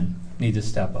men need to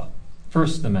step up.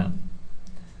 First, the men.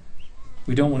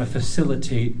 We don't want to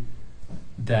facilitate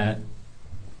that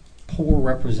poor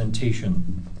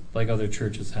representation like other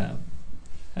churches have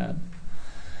had.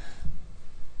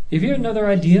 If you have another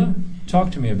idea,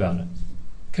 talk to me about it.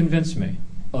 Convince me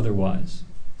otherwise.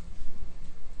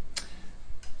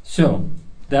 So,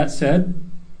 that said,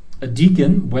 a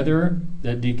deacon, whether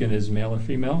that deacon is male or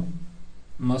female,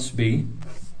 must be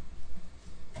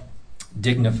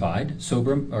dignified,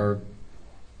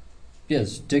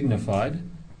 dignified,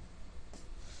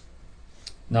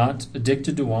 not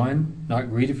addicted to wine, not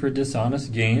greedy for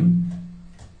dishonest gain.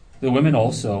 The women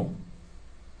also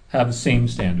have the same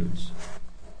standards.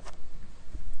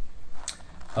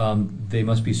 They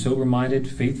must be sober-minded,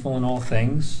 faithful in all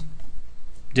things,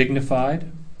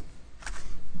 dignified.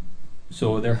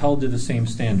 So they're held to the same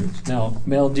standards. Now,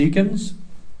 male deacons,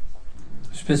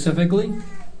 specifically,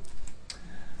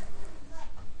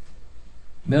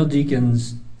 male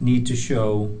deacons need to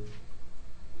show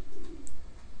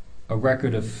a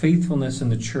record of faithfulness in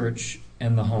the church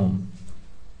and the home.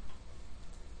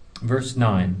 Verse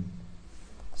 9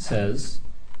 says,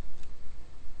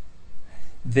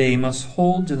 they must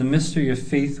hold to the mystery of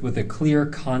faith with a clear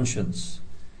conscience,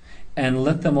 and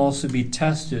let them also be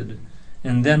tested,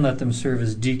 and then let them serve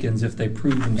as deacons if they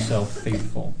prove themselves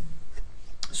faithful.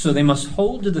 So they must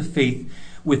hold to the faith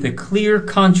with a clear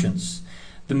conscience,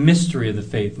 the mystery of the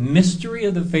faith. Mystery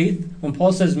of the faith, when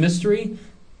Paul says mystery,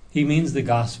 he means the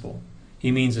gospel. He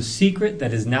means a secret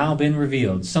that has now been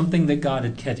revealed, something that God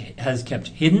has kept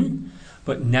hidden,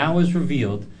 but now is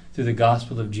revealed through the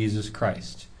gospel of Jesus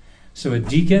Christ. So a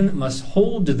deacon must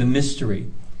hold to the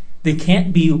mystery. They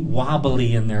can't be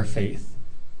wobbly in their faith.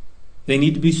 They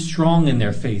need to be strong in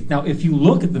their faith. Now, if you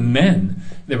look at the men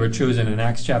that were chosen in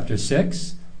Acts chapter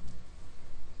 6,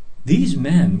 these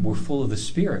men were full of the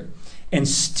Spirit. And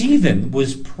Stephen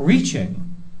was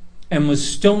preaching and was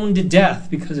stoned to death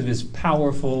because of his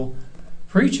powerful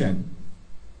preaching.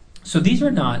 So these are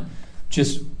not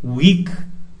just weak,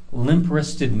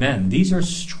 limp-wristed men. These are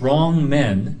strong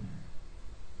men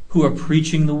who are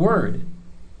preaching the word,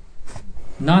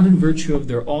 not in virtue of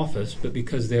their office, but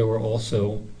because they were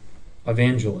also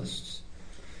evangelists.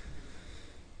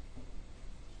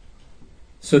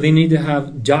 So they need to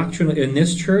have doctrinal, in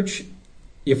this church,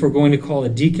 if we're going to call a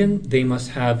deacon, they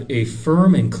must have a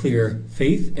firm and clear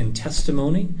faith and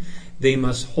testimony. They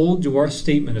must hold to our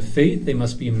statement of faith. They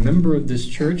must be a member of this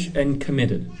church and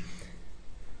committed.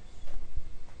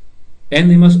 And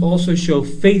they must also show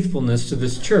faithfulness to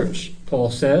this church.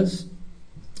 Paul says,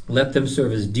 let them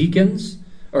serve as deacons,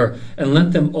 and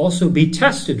let them also be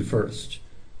tested first.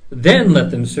 Then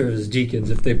let them serve as deacons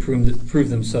if they prove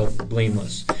themselves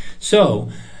blameless. So,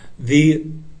 the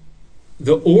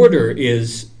order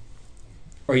is,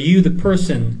 are you the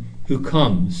person who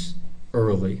comes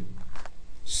early,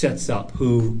 sets up,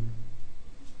 who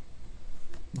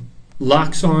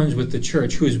locks arms with the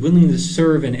church, who is willing to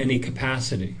serve in any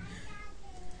capacity?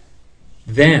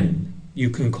 Then you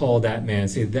can call that man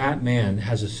and say, that man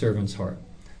has a servant's heart.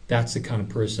 That's the kind of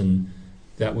person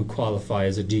that would qualify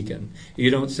as a deacon.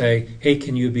 You don't say, hey,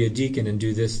 can you be a deacon and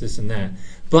do this, this, and that?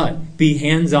 But be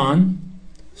hands-on,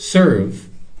 serve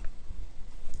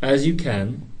as you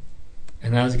can,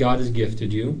 and as God has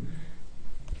gifted you.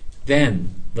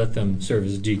 Then let them serve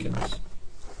as deacons.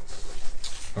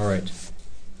 All right.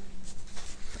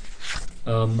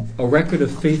 A record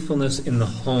of faithfulness in the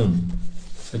home.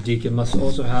 A deacon must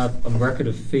also have a record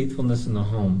of faithfulness in the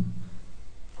home.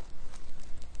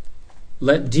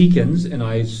 Let deacons, and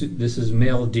this is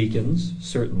male deacons,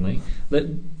 certainly, let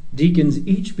deacons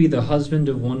each be the husband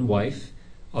of one wife,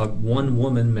 a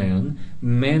one-woman man,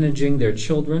 managing their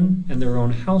children and their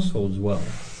own households well.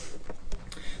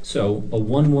 So, a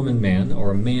one-woman man,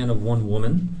 or a man of one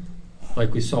woman,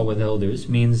 like we saw with elders,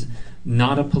 means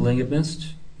not a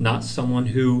polygamist, not someone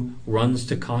who runs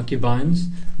to concubines,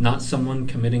 not someone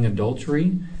committing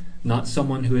adultery, not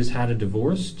someone who has had a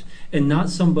divorce, and not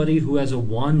somebody who has a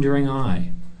wandering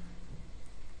eye.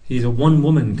 He's a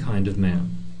one-woman kind of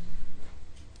man.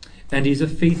 And he's a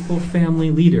faithful family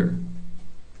leader,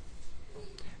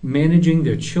 managing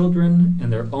their children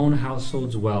and their own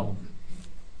households well.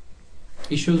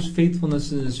 He shows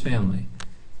faithfulness in his family.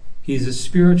 He's a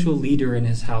spiritual leader in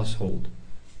his household.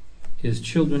 His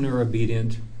children are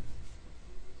obedient.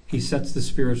 He sets the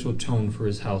spiritual tone for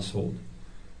his household.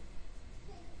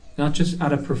 Not just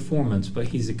out of performance, but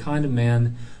he's the kind of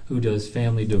man who does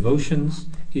family devotions.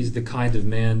 He's the kind of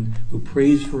man who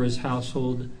prays for his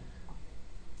household.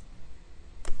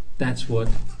 That's what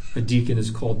a deacon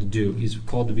is called to do. He's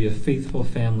called to be a faithful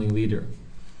family leader.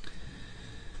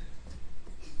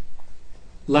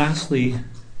 Lastly,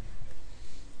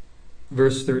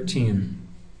 verse 13.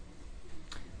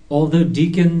 Although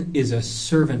deacon is a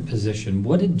servant position,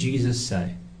 what did Jesus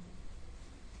say?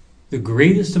 The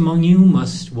greatest among you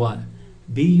must what?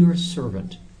 Be your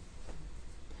servant.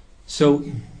 So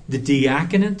the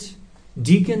diaconate,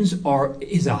 deacons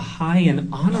is a high and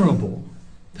honorable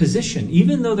position,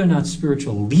 even though they're not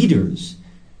spiritual leaders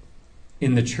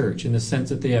in the church, in the sense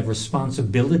that they have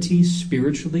responsibility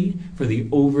spiritually for the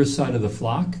oversight of the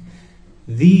flock.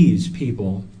 These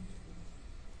people,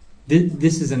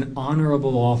 this is an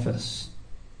honorable office.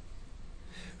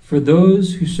 For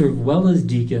those who serve well as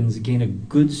deacons gain a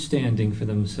good standing for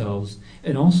themselves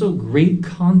and also great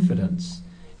confidence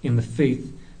in the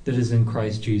faith that is in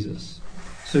Christ Jesus.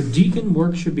 So deacon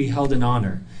work should be held in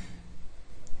honor.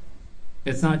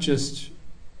 It's not just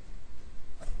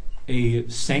a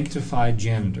sanctified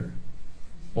janitor,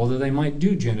 although they might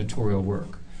do janitorial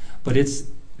work, but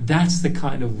that's the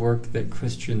kind of work that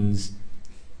Christians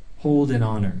hold in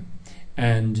honor.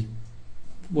 And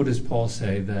what does Paul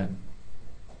say? That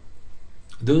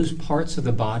those parts of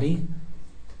the body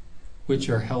which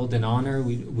are held in honor,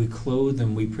 we clothe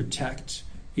and we protect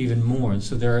even more. And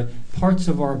so there are parts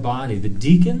of our body. The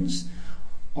deacons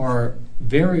are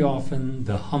very often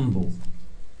the humble,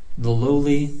 the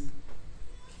lowly,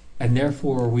 and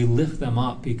therefore we lift them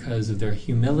up because of their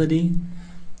humility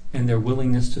and their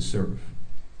willingness to serve.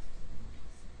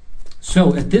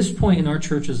 So at this point in our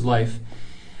church's life,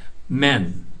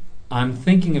 men, I'm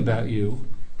thinking about you,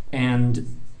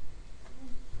 and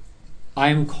I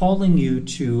am calling you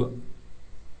to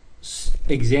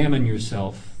examine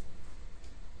yourself.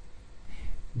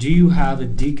 Do you have a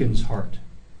deacon's heart?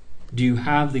 Do you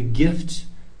have the gift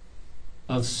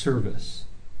of service?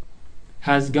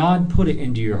 Has God put it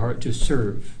into your heart to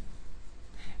serve?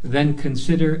 Then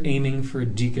consider aiming for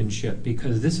deaconship,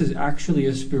 because this is actually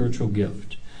a spiritual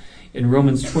gift. In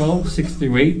Romans 12, 6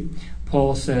 through 8,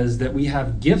 Paul says that we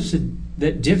have gifts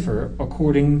that differ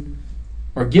according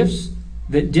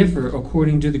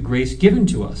to the grace given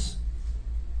to us.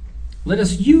 Let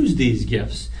us use these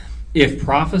gifts If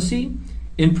prophecy,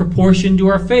 in proportion to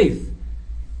our faith,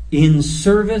 in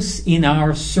service in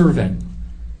our serving.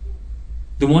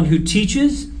 The one who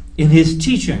teaches in his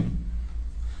teaching.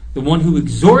 The one who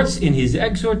exhorts in his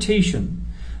exhortation.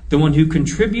 The one who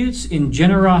contributes in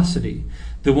generosity.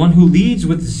 The one who leads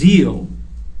with zeal.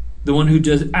 The one who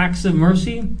does acts of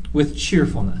mercy with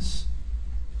cheerfulness.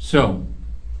 So,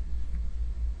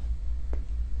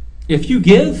 if you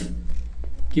give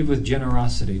with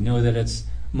generosity. Know that it's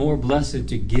more blessed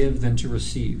to give than to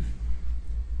receive.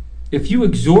 If you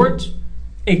exhort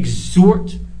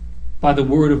by the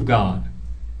word of God.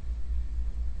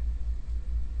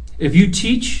 If you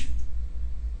teach,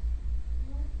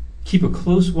 keep a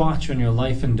close watch on your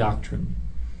life and doctrine.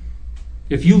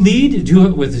 If you lead, do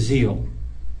it with zeal.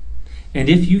 And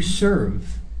if you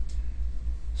serve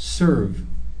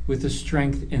with the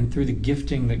strength and through the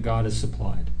gifting that God has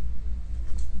supplied.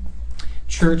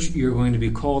 Church, you're going to be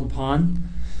called upon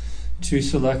to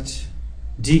select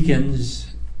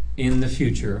deacons in the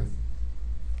future.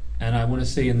 And I want to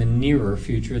say in the nearer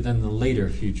future than the later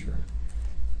future.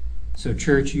 So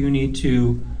church, you need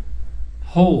to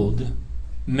hold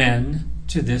men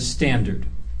to this standard.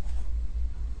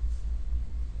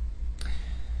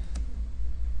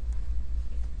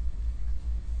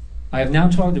 I have now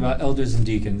talked about elders and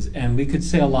deacons, and we could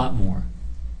say a lot more.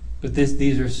 But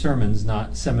these are sermons,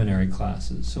 not seminary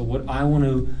classes. So what I want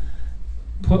to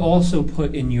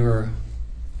put in your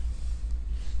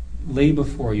lay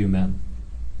before you men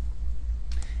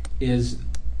is,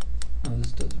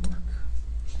 this doesn't work.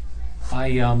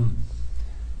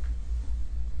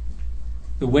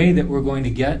 The way that we're going to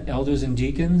get elders and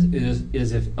deacons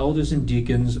is if elders and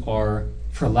deacons are,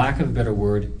 for lack of a better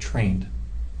word, trained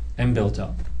and built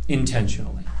up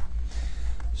intentionally.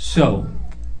 So,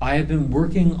 I have been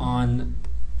working on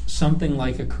something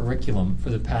like a curriculum for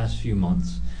the past few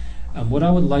months. And what I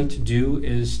would like to do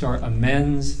is start a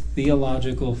men's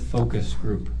theological focus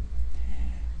group.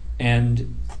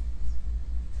 And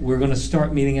we're going to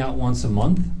start meeting out once a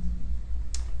month.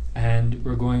 And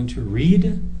we're going to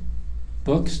read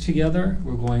books together.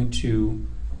 We're going to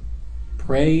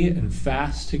pray and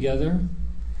fast together.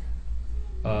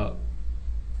 We're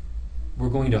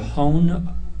going to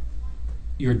hone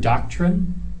your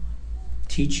doctrine,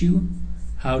 teach you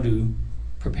how to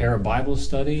prepare a Bible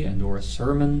study and or a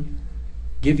sermon,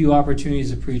 give you opportunities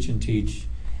to preach and teach.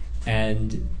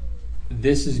 And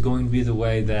this is going to be the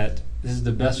way this is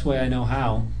the best way I know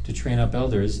how to train up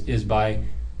elders, is by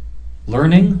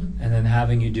learning and then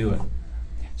having you do it.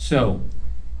 So,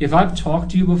 if I've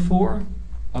talked to you before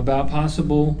about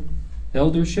possible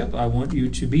eldership, I want you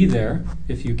to be there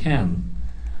if you can.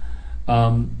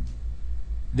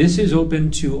 This is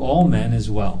open to all men as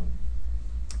well.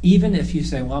 Even if you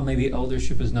say, well, maybe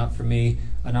eldership is not for me,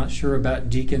 I'm not sure about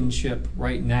deaconship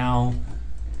right now,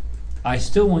 I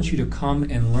still want you to come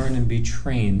and learn and be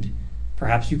trained.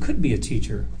 Perhaps you could be a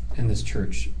teacher in this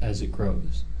church as it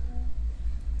grows.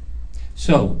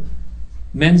 So,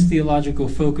 Men's Theological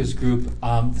Focus Group,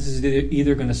 this is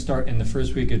either going to start in the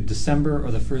first week of December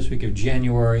or the first week of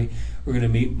January. We're going to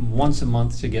meet once a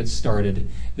month to get started.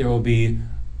 There will be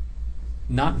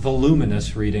not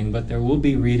voluminous reading, but there will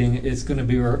be reading. It's going to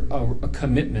be a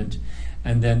commitment,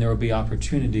 and then there will be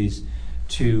opportunities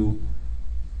to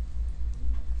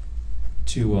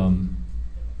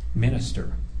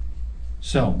minister.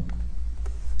 So,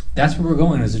 that's where we're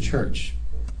going as a church.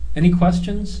 Any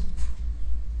questions?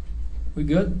 We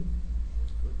good?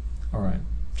 All right.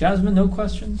 Jasmine, no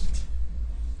questions?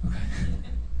 Okay.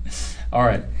 All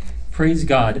right. Praise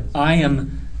God. I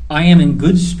am in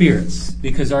good spirits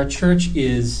because our church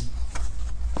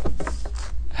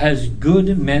has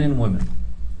good men and women.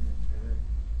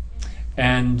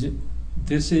 And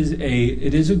it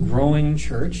is a growing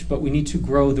church, but we need to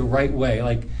grow the right way.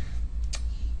 Like,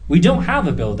 we don't have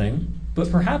a building,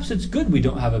 but perhaps it's good we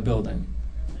don't have a building.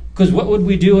 Because what would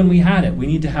we do when we had it? We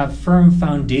need to have firm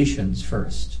foundations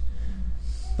first.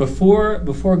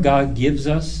 Before God gives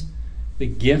us the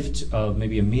gift of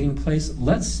maybe a meeting place,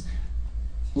 let's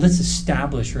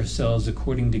establish ourselves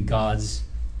according to God's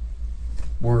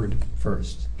word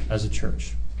first as a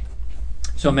church.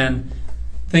 So, men,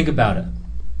 think about it.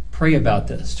 Pray about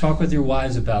this. Talk with your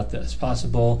wives about this.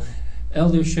 Possible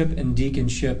eldership and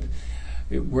deaconship.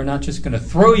 We're not just going to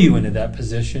throw you into that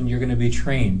position. You're going to be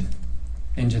trained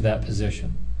into that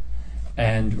position.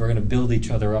 And we're going to build each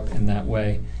other up in that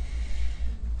way.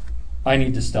 I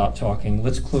need to stop talking.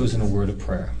 Let's close in a word of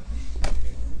prayer.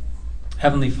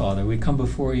 Heavenly Father, we come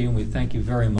before you and we thank you very much.